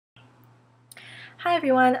Hi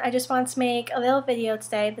everyone, I just want to make a little video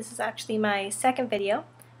today. This is actually my second video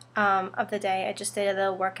of the day. I just did a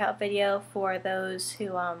little workout video for those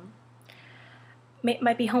who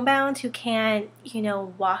might be homebound, who can't,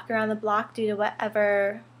 walk around the block due to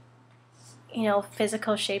whatever,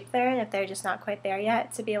 physical shape they're in, if they're just not quite there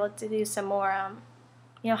yet, to be able to do some more,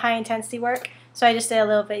 high intensity work. So I just did a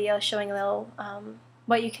little video showing a little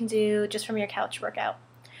what you can do just from your couch workout.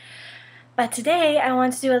 But today I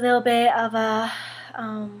want to do a little bit of a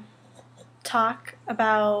talk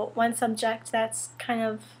about one subject that's kind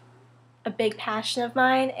of a big passion of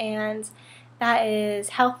mine, and that is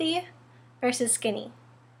healthy versus skinny,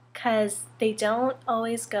 because they don't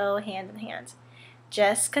always go hand in hand.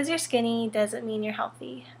 Just because you're skinny doesn't mean you're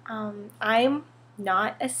healthy. I'm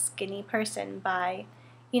not a skinny person by,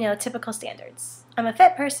 typical standards. I'm a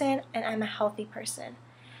fit person and I'm a healthy person.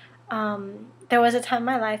 There was a time in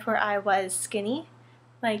my life where I was skinny,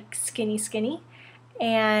 like skinny,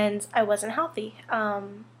 and I wasn't healthy.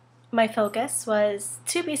 My focus was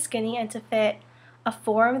to be skinny and to fit a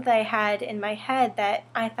form that I had in my head that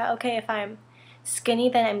I thought, okay, if I'm skinny,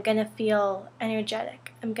 then I'm going to feel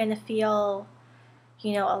energetic. I'm going to feel,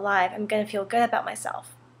 alive. I'm going to feel good about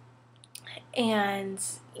myself. And,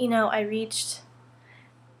 I reached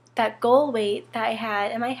that goal weight that I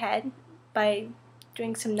had in my head by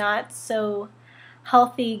doing some not so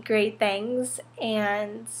healthy, great things,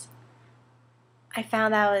 and I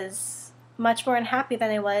found I was much more unhappy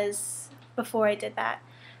than I was before I did that.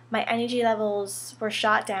 My energy levels were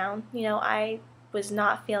shot down. I was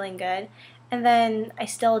not feeling good. And then I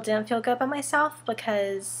still didn't feel good about myself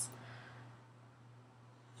because,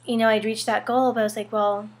 I'd reached that goal, but I was like,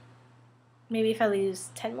 well, maybe if I lose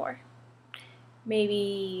 10 more.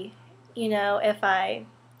 Maybe, if I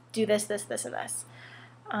do this, and this.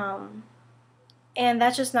 And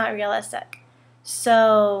that's just not realistic.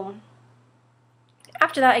 So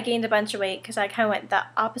after that, I gained a bunch of weight because I kind of went the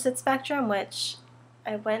opposite spectrum, which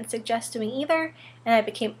I wouldn't suggest doing either, and I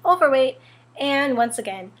became overweight, and once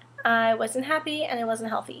again, I wasn't happy and I wasn't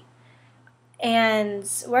healthy. And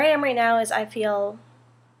where I am right now is I feel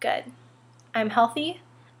good. I'm healthy,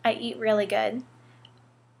 I eat really good,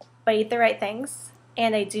 I eat the right things,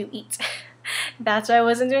 and I do eat. That's what I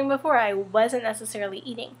wasn't doing before. I wasn't necessarily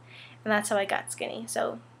eating, and that's how I got skinny.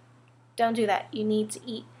 So don't do that. You need to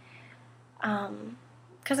eat.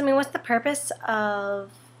 Because, what's the purpose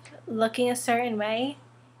of looking a certain way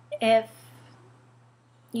if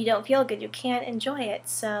you don't feel good? You can't enjoy it.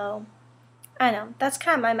 So, I don't know. That's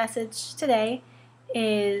kind of my message today,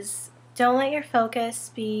 is don't let your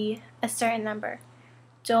focus be a certain number.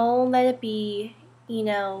 Don't let it be,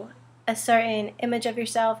 a certain image of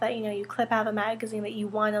yourself that, you clip out of a magazine that you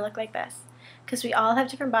want to look like this. Because we all have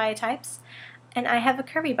different body types, and I have a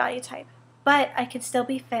curvy body type. But I can still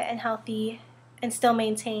be fit and healthy and still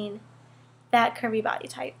maintain that curvy body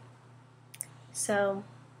type. So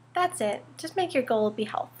that's it. Just make your goal be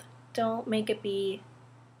health. Don't make it be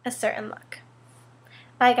a certain look.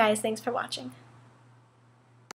 Bye guys, thanks for watching.